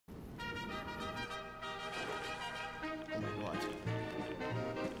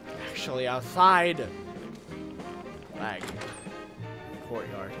actually outside. Flag.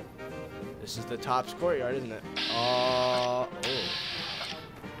 Courtyard. This is the top's courtyard, isn't it? Oh.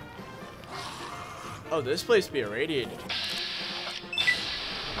 Oh, this place be irradiated.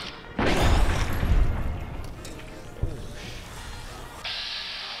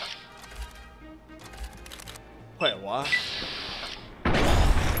 Wait, what?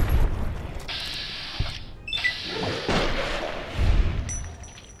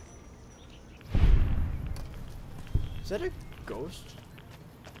 Is that a ghost?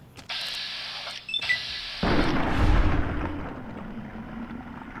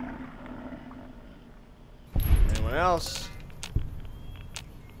 Anyone else?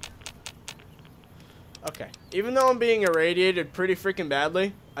 Okay. Even though I'm being irradiated pretty freaking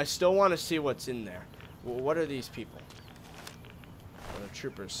badly, I still want to see what's in there. Well, what are these people? Oh, they're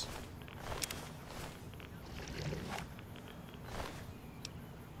troopers.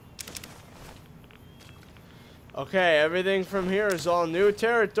 Okay, everything from here is all new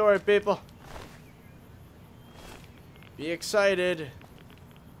territory, people. Be excited.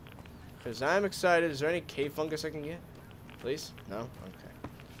 Because I'm excited. Is there any cave fungus I can get? Please? No?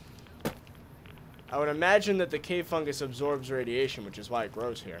 Okay. I would imagine that the cave fungus absorbs radiation, which is why it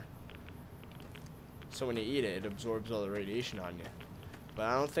grows here. So when you eat it, it absorbs all the radiation on you. But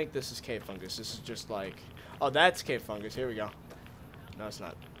I don't think this is cave fungus. This is just like... Oh, that's cave fungus. Here we go. No, it's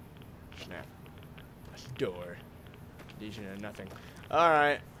not. Snap. Door. Legion of nothing.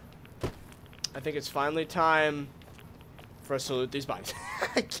 Alright. I think it's finally time for us to loot these bodies.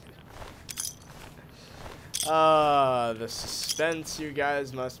 The suspense you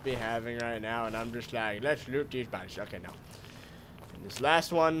guys must be having right now. And I'm just like, let's loot these bodies. Okay, no. And this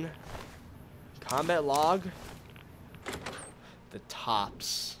last one... Combat log. The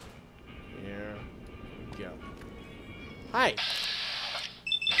tops. Here we go. Hi.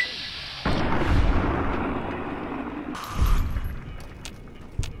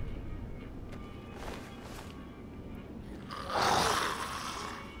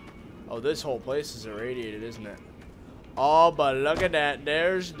 Oh, this whole place is irradiated, isn't it? Oh, but look at that.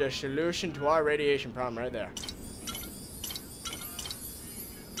 There's the solution to our radiation problem right there.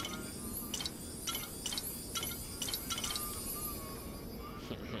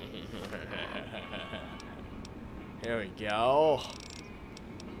 Here we go.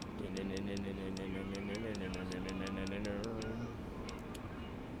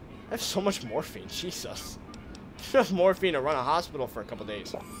 I have so much morphine. Jesus. I have morphine to run a hospital for a couple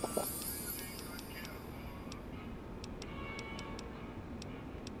days.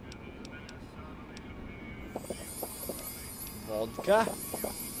 Vodka.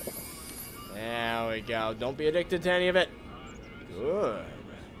 There we go. Don't be addicted to any of it. Good.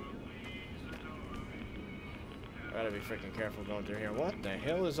 I gotta be freaking careful going through here. What the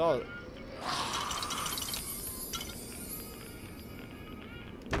hell is all...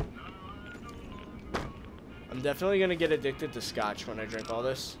 I'm definitely gonna get addicted to scotch when I drink all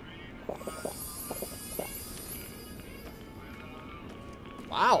this.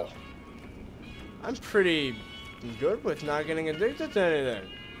 Wow. I'm pretty good with not getting addicted to anything.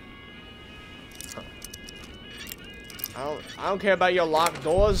 I don't care about your locked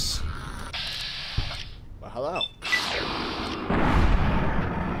doors. Well, hello.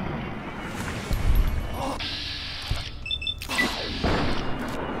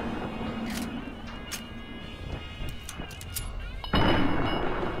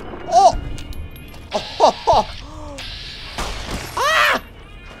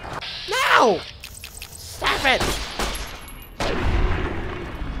 Stop it!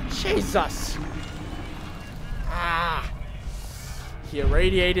 Jesus! Ah! He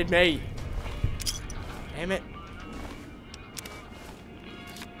irradiated me. Damn it.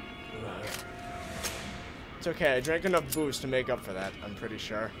 It's okay, I drank enough booze to make up for that, I'm pretty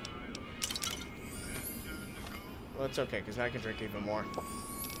sure. Well, it's okay, because now I can drink even more.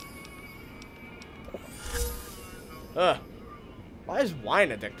 Ugh. Why is wine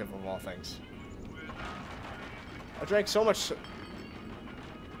addictive of all things? I drank so much...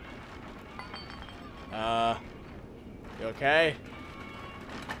 You okay?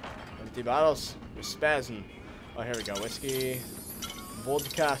 Empty bottles. You're spazzing. Oh, here we go. Whiskey,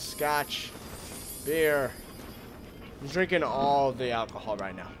 vodka, scotch, beer. I'm drinking all the alcohol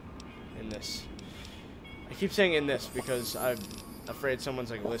right now. In this. I keep saying in this because I'm afraid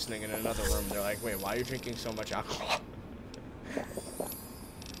someone's like listening in another room. They're like, wait, why are you drinking so much alcohol?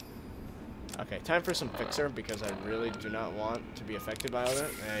 Okay, time for some fixer because I really do not want to be affected by all that.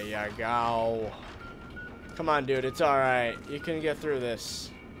 There you go. Come on, dude. It's alright. You can get through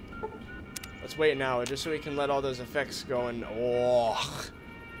this. Let's wait now just so we can let all those effects go and... Oh.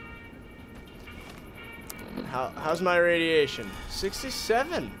 How's my radiation?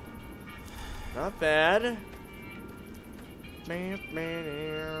 67. Not bad. Oh, here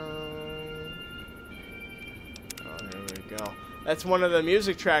we go. That's one of the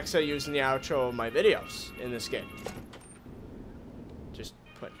music tracks I use in the outro of my videos in this game. Just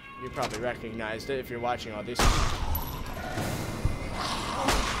put, you probably recognized it if you're watching all these.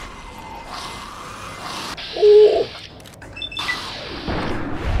 Ooh.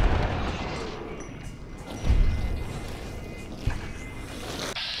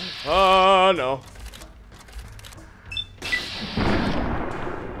 Oh no.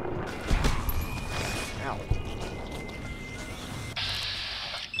 Ow.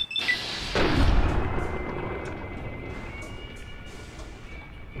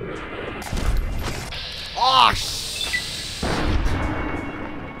 Oh, shit.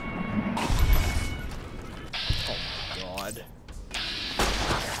 Oh, God.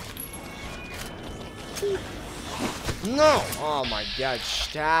 No! Oh, my God.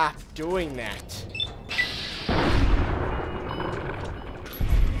 Stop doing that.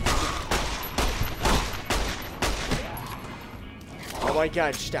 Oh, my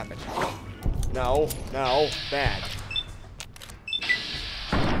God. Stop it. No. No. Bad.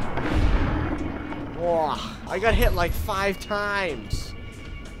 Oh, I got hit like 5 times.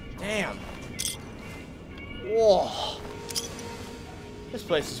 Damn. Whoa. This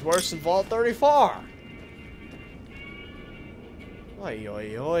place is worse than Vault 34. Oi,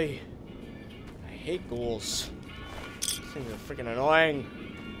 oi, oi. I hate ghouls. These things are freaking annoying.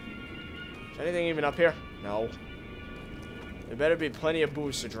 Is anything even up here? No. There better be plenty of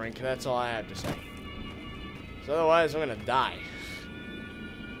booze to drink. That's all I have to say. So otherwise, I'm gonna die.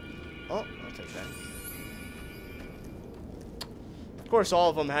 Oh, I'll take that. Of course, all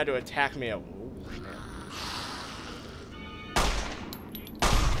of them had to attack me at... Ooh, snap.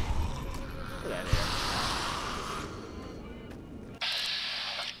 Get out of here.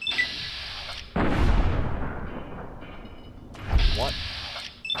 What?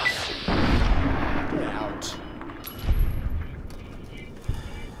 Get out.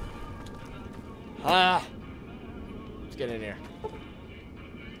 Ah! Let's get in here.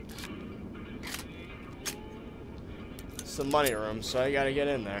 It's the money room, so I gotta get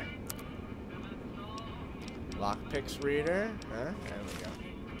in there. Lockpicks reader. Huh? There we go.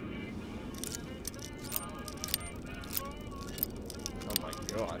 Oh my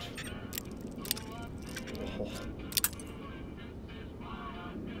god. Oh.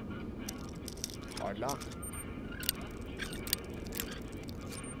 Hard lock.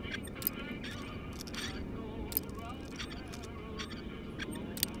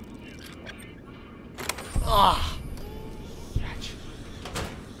 Ah! Gotcha.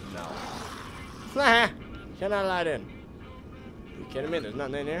 No. Cannot let in. You kidding me? There's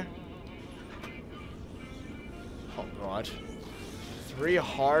nothing in here? Oh god. 3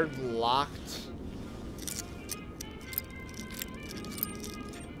 hard locked.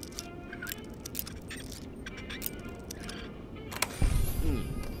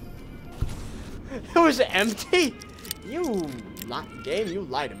 It was empty? You game, you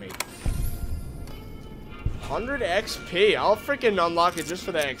lie to me. 100 XP. I'll freaking unlock it just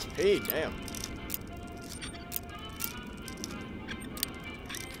for the XP. Damn.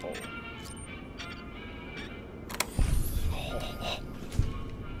 Oh.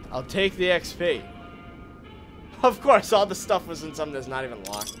 I'll take the XP. Of course, all the stuff was in something that's not even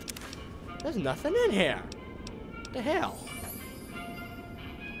locked. There's nothing in here. What the hell?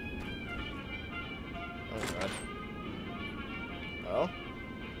 Oh god. Oh?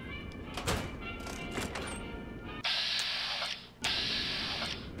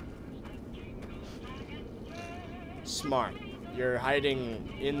 Smart. You're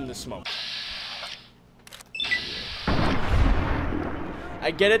hiding in the smoke. I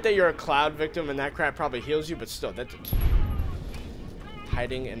get it that you're a cloud victim and that crap probably heals you, but still, that's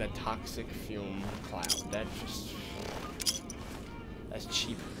hiding in a toxic fume cloud. That's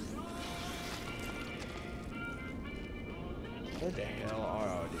cheap. What the hell are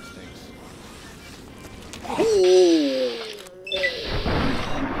all these things? Oh!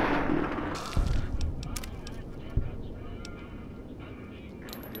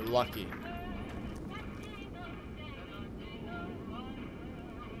 You're lucky.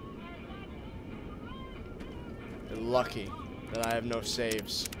 You're lucky that I have no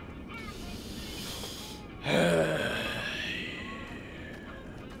saves.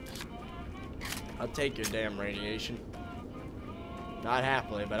 I'll take your damn radiation. Not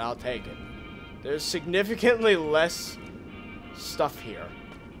happily, but I'll take it. There's significantly less stuff here.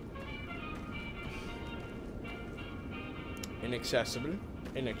 Inaccessible.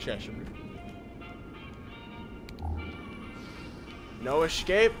 Inaccessible. No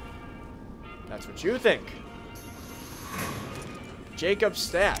escape? That's what you think. Jacob's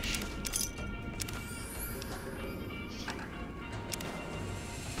stash.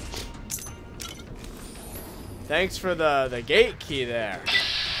 Thanks for the gate key there.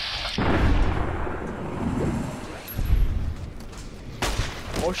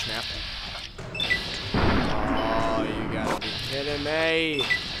 Oh, snap. Oh, you gotta be kidding me.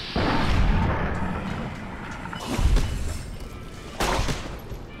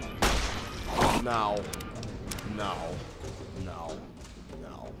 No. No. No.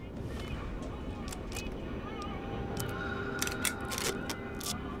 No.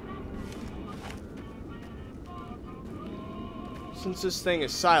 Since this thing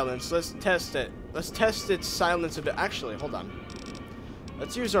is silenced, let's test it. Let's test its silence a bit. Actually, hold on.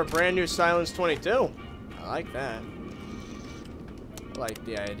 Let's use our brand new Silence 22. I like that. I like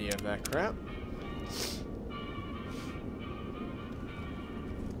the idea of that crap.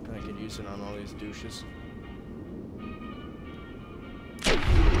 I could use it on all these douches.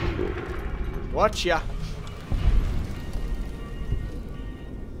 Watcha!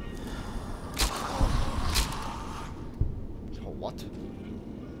 Oh, what?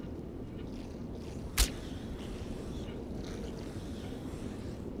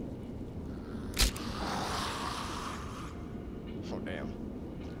 Oh, damn.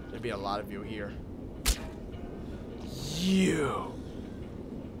 There'd be a lot of you here. You!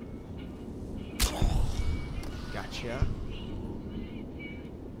 Gotcha.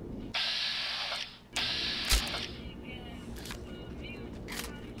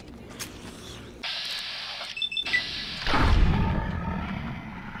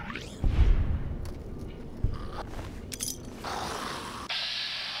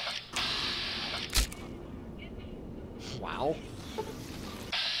 Wow.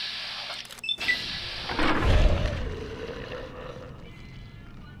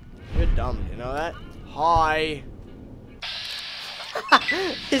 You're dumb, you know that? Hi.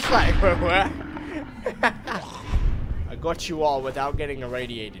 It's like, what? I got you all without getting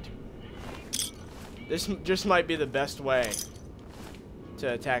irradiated. This just might be the best way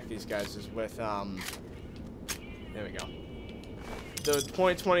to attack these guys is with, there we go. The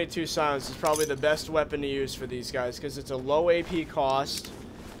 .22 silence is probably the best weapon to use for these guys because it's a low AP cost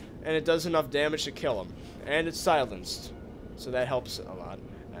and it does enough damage to kill them. And it's silenced. So that helps a lot,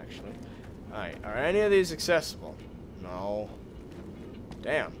 actually. Alright, are any of these accessible? No.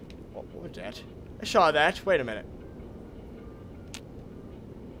 Damn. What was that? I saw that. Wait a minute.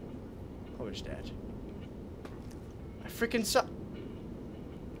 What was that? I freaking saw...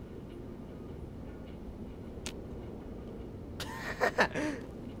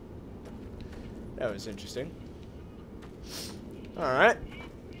 That was interesting. Alright.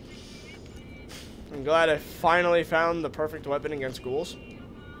 I'm glad I finally found the perfect weapon against ghouls.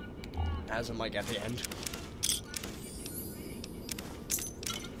 As I'm like at the end.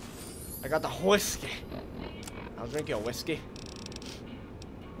 I got the whiskey. I'll drink your whiskey.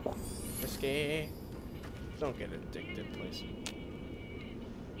 Whiskey. Don't get addicted, please.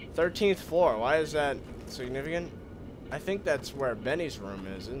 13th floor. Why is that significant? I think that's where Benny's room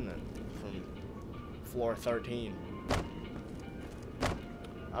is, isn't it? From floor 13.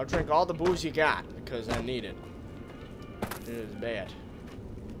 I'll drink all the booze you got because I need it. It is bad.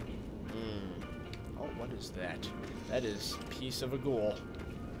 Oh, what is that? That is a piece of a ghoul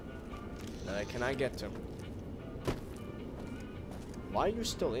that I cannot get to. Why are you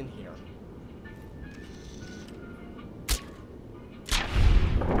still in here?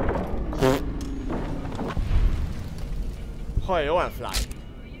 Hey, I want to fly.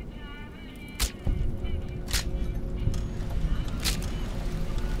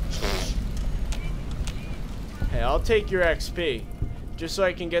 Hey, I'll take your XP. Just so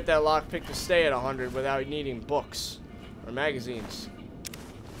I can get that lockpick to stay at 100 without needing books or magazines.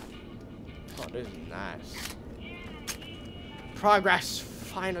 Oh, this is nice. Progress,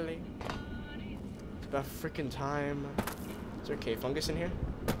 finally. It's about freaking time. Is there a cave fungus in here?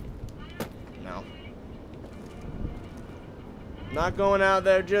 No. Not going out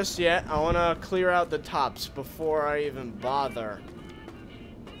there just yet. I want to clear out the tops before I even bother.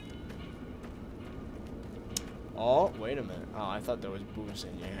 Oh, wait a minute. Oh, I thought there was booze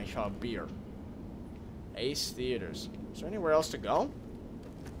in here. I saw beer. Ace Theaters. Is there anywhere else to go?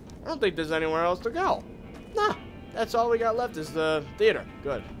 I don't think there's anywhere else to go. Nah, that's all we got left is the theater.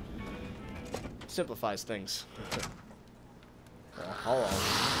 Good. Simplifies things. Oh, hello.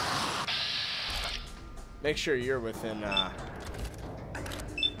 Make sure you're within,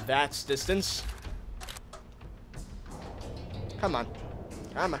 that's distance. Come on.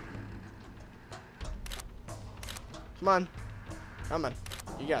 Come on. Come on. Come on.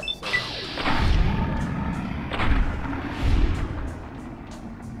 You got this.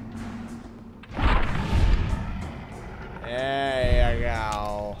 There you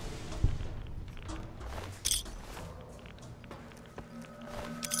go.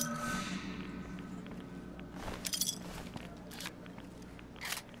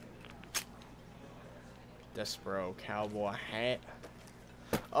 Despero cowboy hat.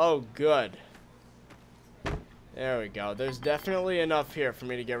 Oh, good. There we go. There's definitely enough here for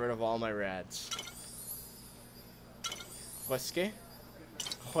me to get rid of all my rads. Whiskey.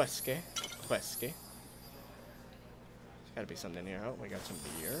 Whiskey. Whiskey. There's gotta be something here. Oh, we got some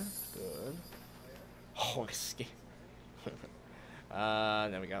beer. Good. Whiskey.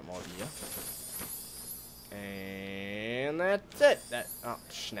 Then we got more beer. And that's it. Oh,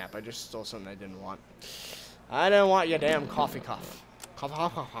 snap. I just stole something I didn't want. I didn't want your damn coffee cup.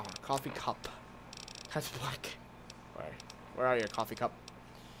 Coffee cup. That's black. Where are your coffee cup?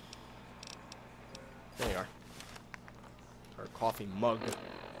 There you are. Or coffee mug.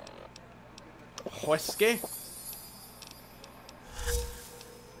 Whiskey.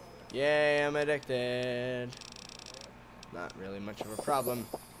 Yay, I'm addicted. Not really much of a problem.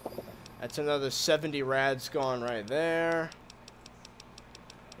 That's another 70 rads gone right there.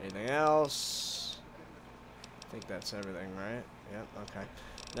 Anything else? I think that's everything, right? Yep, okay.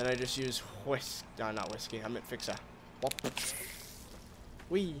 Then I just use not whiskey. I meant fixer. Whoop.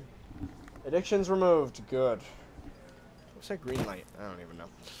 Whee. Addictions removed. Good. What's that green light? I don't even know.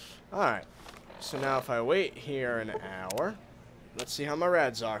 Alright. So now if I wait here an hour, let's see how my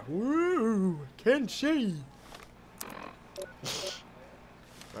rads are. Woo! Can't see.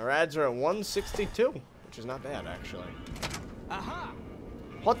 My rads are at 162, which is not bad, actually. Aha!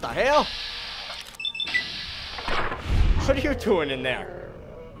 What the hell? What are you doing in there?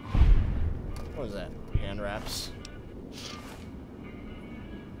 What was that? Hand wraps.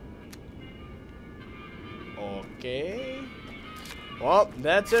 Okay. Well,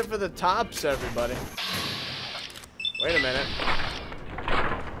 that's it for the tops, everybody. Wait a minute.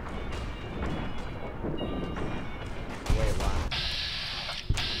 Wait, wow.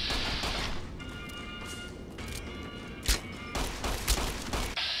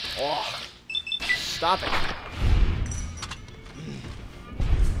 Oh, stop it.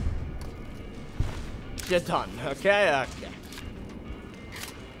 You're done, okay? Okay.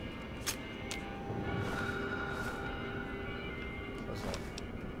 What's that?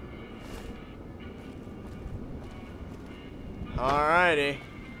 Alrighty.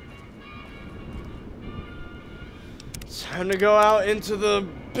 It's time to go out into the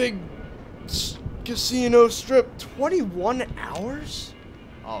big casino strip. 21 hours?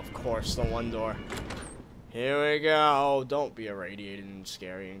 Oh, of course, the one door. Here we go. Don't be irradiated and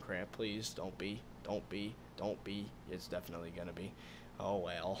scary and crap, please. Don't be. Don't be. Don't be. It's definitely gonna be. Oh,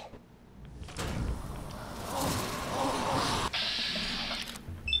 well.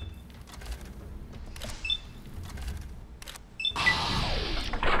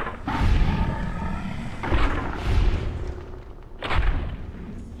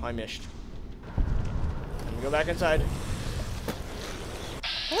 I missed. Let me go back inside.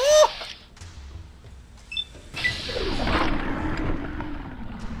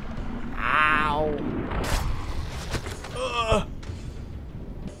 Ow.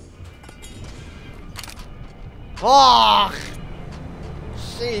 Oh,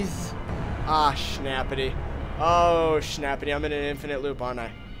 jeez. Ah, schnappity. Oh, schnappity. I'm in an infinite loop, aren't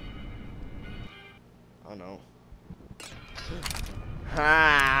I? Oh, no.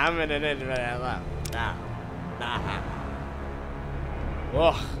 Ah, I'm in an infinite loop. Nah.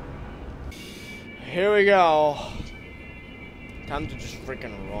 Ugh. Here we go. Time to just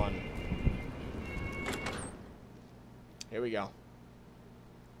freaking run. Here we go.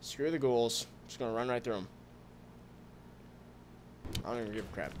 Screw the ghouls. Just gonna run right through them. I don't even give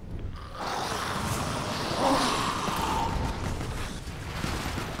a crap.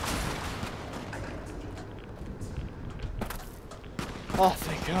 Oh,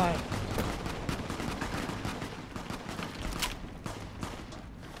 thank God.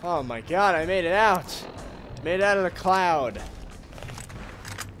 Oh my God, I made it out. Made it out of the cloud.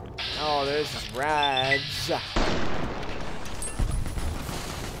 Oh, there's his rads.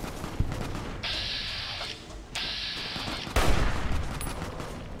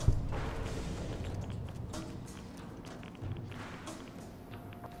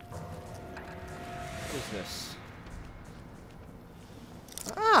 What is this?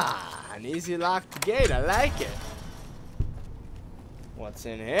 Ah, an easy locked gate. I like it. What's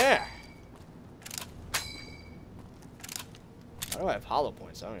in here? Why do I have hollow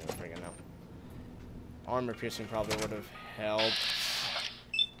points? I don't even freaking know. Armor piercing probably would have helped.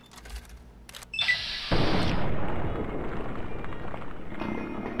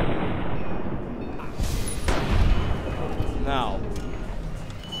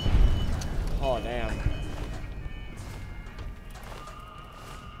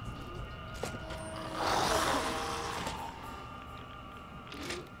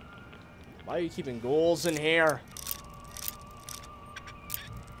 Why are you keeping ghouls in here?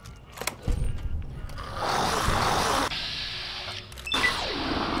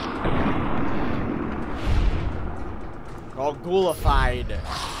 All ghoulified.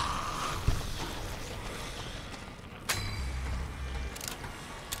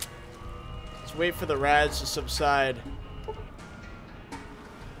 Let's wait for the rads to subside.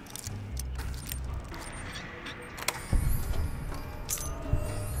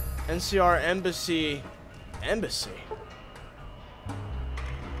 NCR Embassy. Embassy?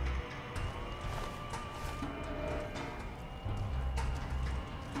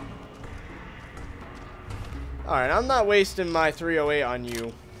 Alright, I'm not wasting my 308 on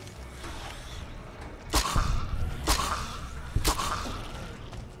you.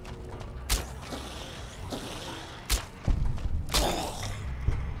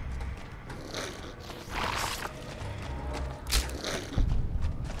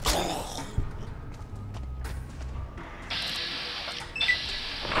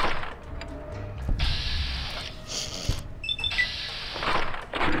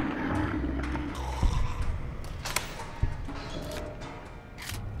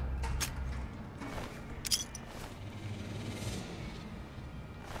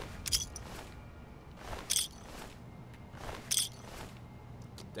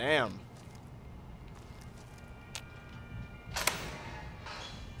 Damn.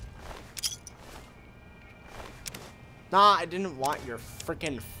 Nah, I didn't want your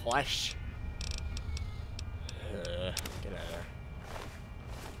freaking flesh. Get out of there.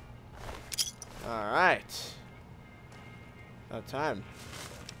 Alright. About time.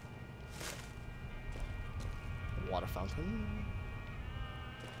 Water fountain.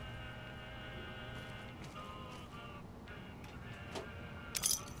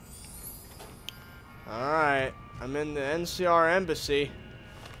 Alright, I'm in the NCR Embassy.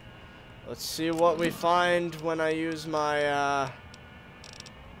 Let's see what we find when I use my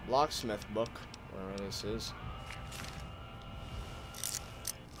locksmith book, whatever this is.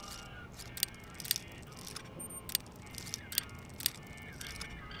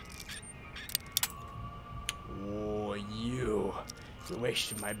 Oh, you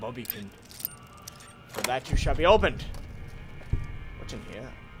wasted my bobbykins. For that you shall be opened. What's in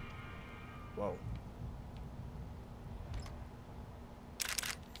here? Whoa.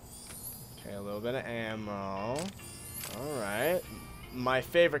 Okay, a little bit of ammo. Alright. My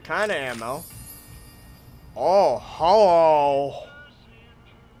favorite kind of ammo. Oh, hello.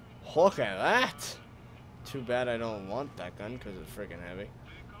 Look at that. Too bad I don't want that gun because it's freaking heavy.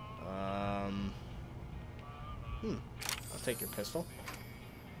 I'll take your pistol.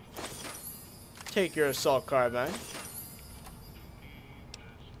 Take your assault carbine.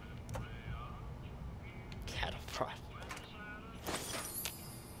 Cattle prod.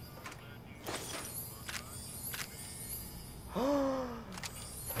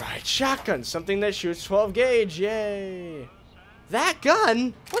 Right, shotgun. Something that shoots 12 gauge. Yay. That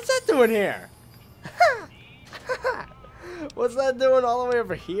gun? What's that doing here? What's that doing all the way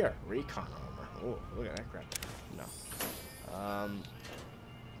over here? Recon armor. Oh, look at that crap. No.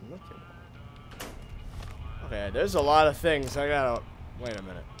 Look at that. Okay, there's a lot of things. I gotta... Wait a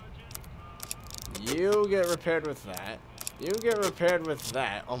minute. You get repaired with that. You get repaired with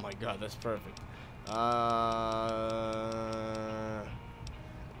that. Oh my god, that's perfect.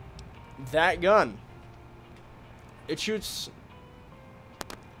 That gun. It shoots...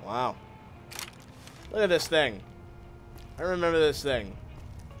 Wow. Look at this thing. I remember this thing.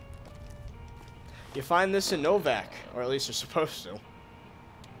 You find this in Novak, or at least you're supposed to.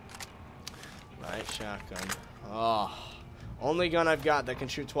 Right, shotgun. Oh, only gun I've got that can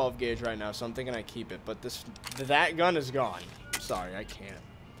shoot 12 gauge right now, so I'm thinking I keep it. But that gun is gone. I'm sorry, I can't.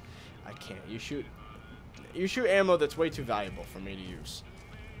 I can't. You shoot ammo that's way too valuable for me to use.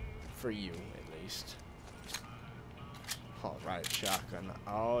 For you, at least. All right, shotgun.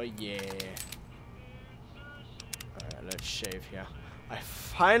 Oh yeah. All right, let's shave here. I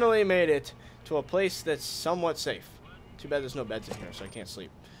finally made it to a place that's somewhat safe. Too bad there's no beds in here, so I can't sleep.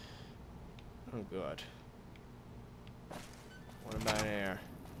 Oh, good. What about here?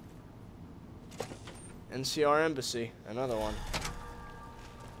 NCR Embassy. Another one.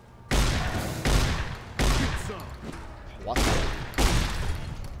 What the?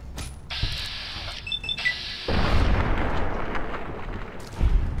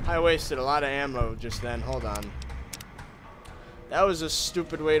 I wasted a lot of ammo just then. Hold on. That was a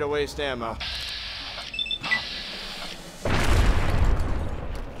stupid way to waste ammo.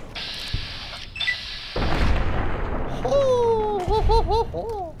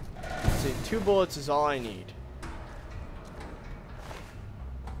 See, 2 bullets is all I need.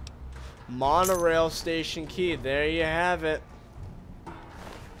 Monorail station key. There you have it.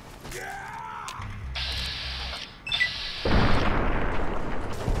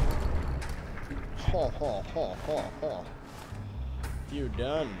 Ho, ho, ho, ho, ho. You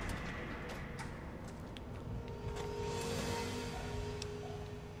done.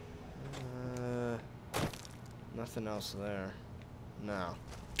 Nothing else there. No.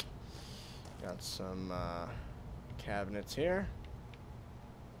 Got some cabinets here.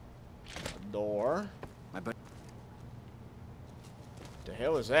 A door. The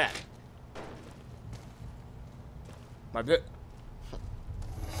hell is that? My bit.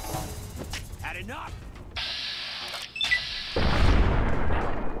 Had enough.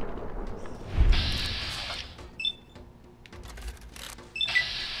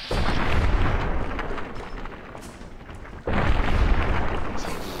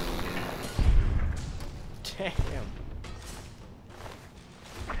 Damn.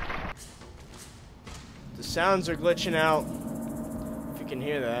 The sounds are glitching out. If you can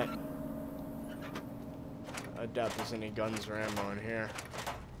hear that. I doubt there's any guns or ammo in here.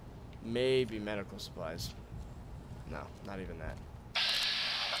 Maybe medical supplies. No, not even that.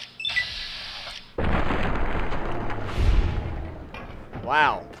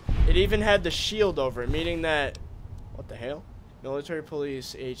 Wow. It even had the shield over it, meaning that... What the hell? Military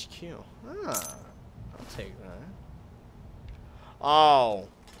Police HQ. Ah. I'll take that. Oh.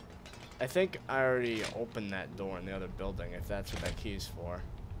 I think I already opened that door in the other building, if that's what that key's for.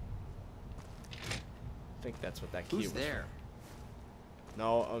 I think that's what that key was. Who's there?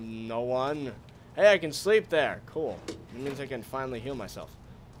 No, no one. Hey, I can sleep there. Cool. That means I can finally heal myself.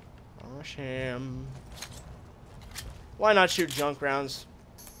 Oh, sham. Why not shoot junk rounds?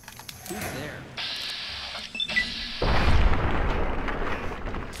 Who's there?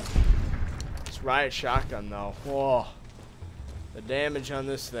 This riot shotgun, though. Whoa. The damage on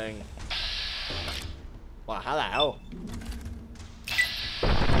this thing. Wow, how the hell?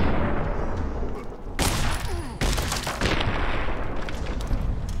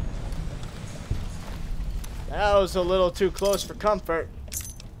 That was a little too close for comfort.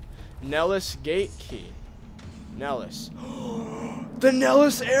 Nellis gate key. Nellis. The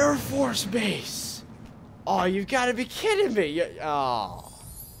Nellis Air Force Base. Oh, you've got to be kidding me. Oh.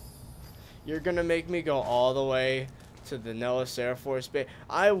 You're going to make me go all the way to the Nellis Air Force Base.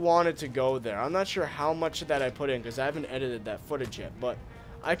 I wanted to go there. I'm not sure how much of that I put in because I haven't edited that footage yet. But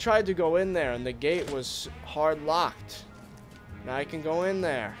I tried to go in there and the gate was hard locked. Now I can go in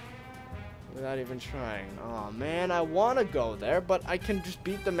there without even trying. Oh man, I want to go there, but I can just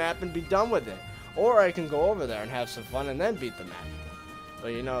beat the map and be done with it. Or I can go over there and have some fun and then beat the map. But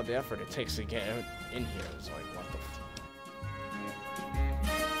you know, the effort it takes to get in here is like, what the f...